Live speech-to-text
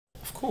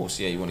course,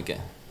 yeah, you want to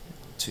get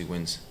 2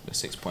 wins, the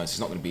 6 points. It's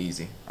not going to be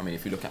easy. I mean,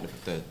 if you look at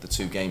the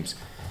 2 games,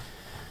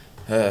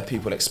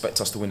 people expect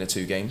us to win the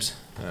 2 games.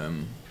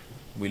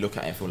 We look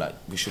at it and feel like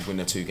we should win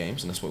the 2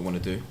 games, and that's what we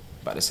want to do.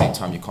 But at the same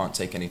time, you can't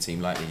take any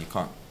team lightly. You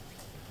can't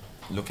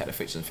look at the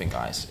fixture and think,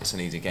 it's an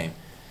easy game.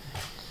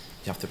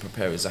 You have to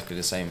prepare exactly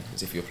the same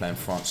as if you're playing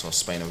France or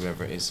Spain or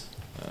whoever it is.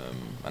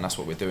 And that's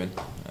what we're doing.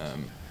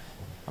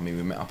 I mean,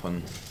 we met up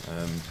on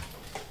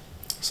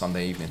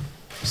Sunday evening.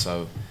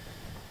 So,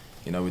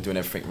 you know, we're doing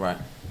everything right,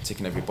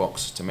 ticking every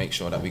box to make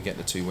sure that we get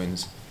the 2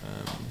 wins.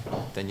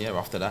 Then, yeah,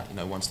 after that, you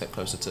know, one step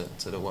closer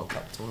to the World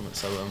Cup tournament.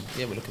 So,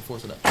 yeah, we're looking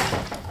forward to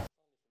that.